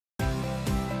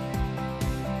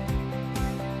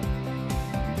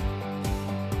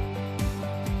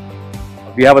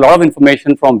we have a lot of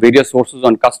information from various sources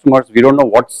on customers. We don't know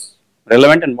what's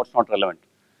relevant and what's not relevant,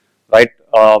 right?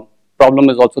 Problem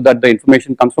is also that the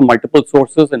information comes from multiple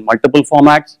sources in multiple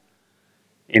formats,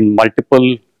 in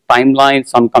multiple timelines.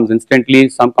 Some comes instantly,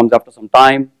 some comes after some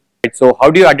time. Right? So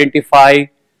how do you identify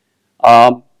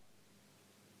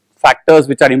factors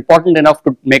which are important enough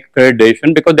to make credit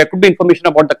decision? Because there could be information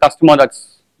about the customer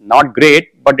that's not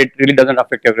great, but it really doesn't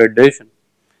affect your credit decision.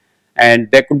 And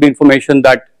there could be information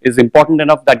that is important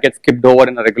enough that gets skipped over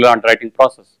in a regular underwriting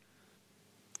process.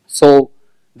 So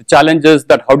the challenge is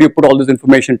that how do you put all this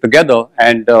information together?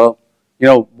 And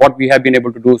what we have been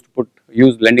able to do is to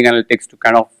use lending analytics to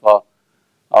kind of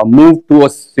move to a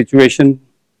situation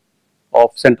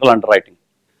of central underwriting.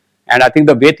 And I think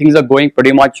the way things are going,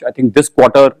 pretty much, I think this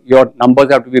quarter your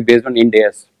numbers have to be based on Ind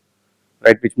AS,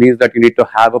 right? Which means that you need to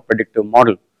have a predictive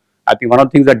model. I think one of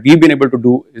the things that we've been able to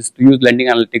do is to use lending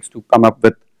analytics to come up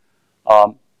with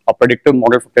a predictive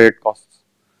model for credit costs.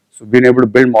 So we've been able to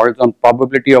build models on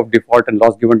probability of default and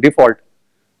loss given default.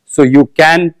 So you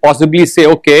can possibly say,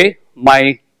 okay,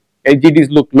 my LGDs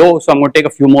look low, so I'm going to take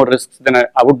a few more risks than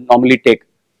I would normally take.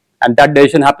 And that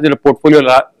decision happens at a portfolio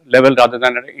level rather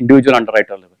than at an individual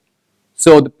underwriter level.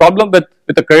 So the problem with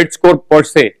the credit score per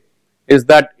se is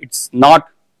that it's not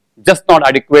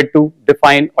adequate to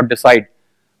define or decide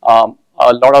a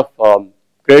lot of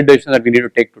credit decisions that we need to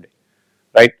take today,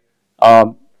 right? There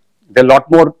are a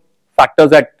lot more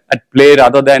factors at play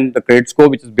rather than the credit score,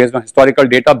 which is based on historical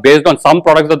data, based on some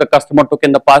products that the customer took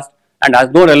in the past and has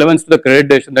no relevance to the credit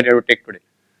decision that you have to take today,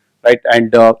 right?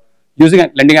 And using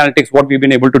lending analytics, what we've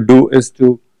been able to do is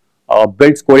to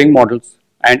build scoring models.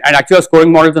 And actually our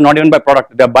scoring models are not even by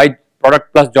product, they're by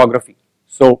product plus geography.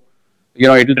 So,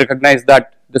 it will recognize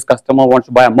that this customer wants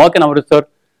to buy a Merck in Amritsar,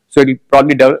 so it will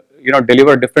probably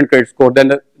deliver a different credit score than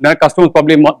the customer is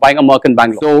probably buying a Merck in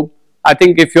Bangalore. So I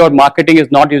think if your marketing is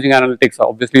not using analytics,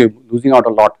 obviously you're losing out a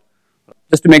lot.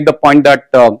 Just to make the point that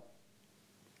a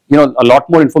lot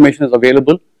more information is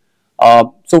available.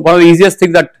 So one of the easiest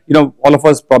things that all of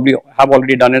us probably have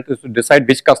already done it is to decide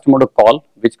which customer to call,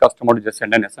 which customer to just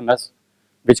send an SMS,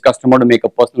 which customer to make a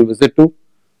personal visit to,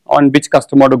 on which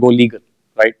customer to go legal,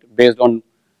 right? Based on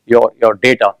your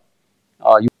data.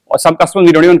 Or some customers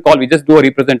we don't even call, we just do a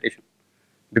representation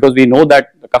because we know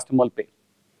that the customer will pay.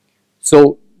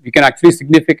 So we can actually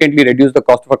significantly reduce the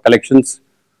cost of our collections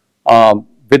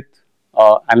with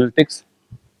analytics.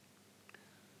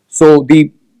 So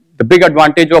the big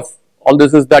advantage of all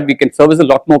this is that we can service a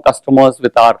lot more customers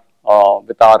with our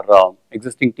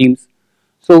existing teams.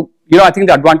 So I think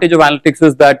the advantage of analytics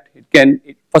is that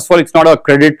first of all, it's not a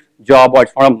credit job, or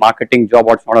it's not a marketing job,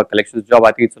 or it's not a collections job.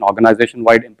 I think it's an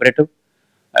organization-wide imperative.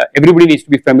 Everybody needs to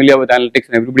be familiar with analytics,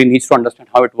 and everybody needs to understand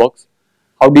how it works.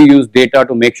 How do you use data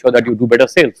to make sure that you do better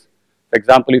sales? For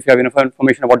example, if you have enough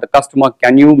information about the customer,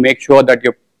 can you make sure that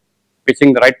you're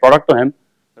pitching the right product to him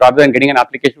rather than getting an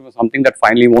application for something that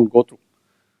finally won't go through,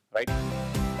 right?